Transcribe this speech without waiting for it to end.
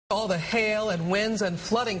all the hail and winds and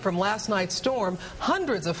flooding from last night's storm,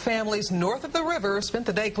 hundreds of families north of the river spent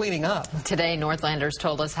the day cleaning up. Today, Northlanders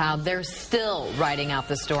told us how they're still riding out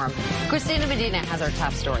the storm. Christina Medina has our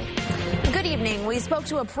top story. Good evening. We spoke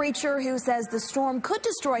to a preacher who says the storm could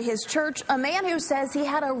destroy his church, a man who says he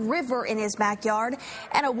had a river in his backyard,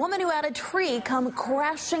 and a woman who had a tree come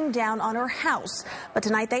crashing down on her house. But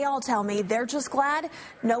tonight they all tell me they're just glad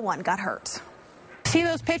no one got hurt. See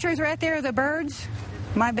those pictures right there of the birds?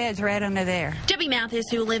 My bed's right under there. Debbie Mathis,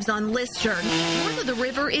 who lives on Lister, north of the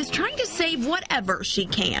river, is trying to save whatever she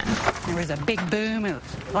can. There was a big boom, it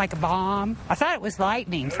was like a bomb. I thought it was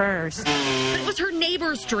lightning first. But it was her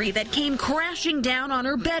neighbor's tree that came crashing down on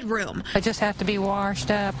her bedroom. I just have to be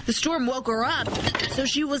washed up. The storm woke her up, so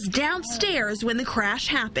she was downstairs when the crash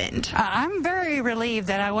happened. I'm very relieved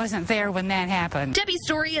that I wasn't there when that happened. Debbie's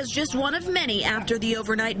story is just one of many after the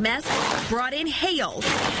overnight mess brought in hail,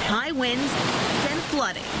 high winds, and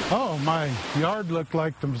flooding. Oh, my yard looked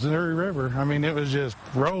like the Missouri River. I mean, it was just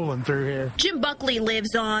rolling through here. Jim Buckley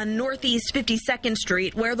lives on Northeast 52nd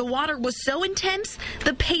Street, where the water was so intense,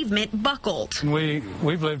 the pavement buckled.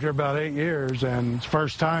 We've lived here about 8 years, and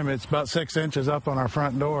first time it's about 6 inches up on our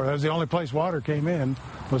front door. That was the only place water came in,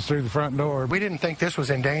 was through the front door. We didn't think this was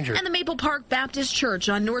in danger. And the Maple Park Baptist Church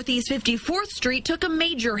on Northeast 54th Street took a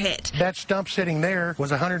major hit. That stump sitting there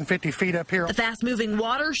was 150 feet up here. The fast-moving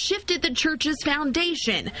water shifted the church's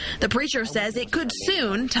foundation. The preacher says it could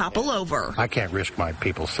soon topple over. I can't risk my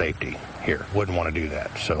people's safety here. Wouldn't want to do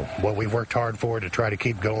that. So what we've worked hard for to try to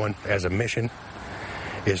keep going as a mission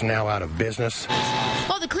is now out of business.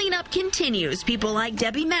 While the cleanup continues, people like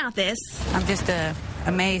Debbie Mathis. I'm just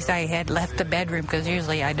amazed I had left the bedroom because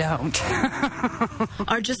usually I don't.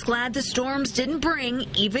 Are just glad the storms didn't bring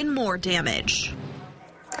even more damage.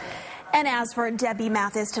 And as for Debbie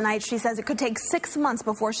Mathis tonight, she says it could take 6 months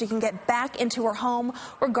before she can get back into her home.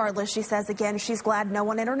 Regardless, she says again, she's glad no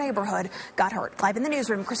one in her neighborhood got hurt. Live in the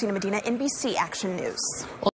newsroom, Christina Medina, NBC Action News.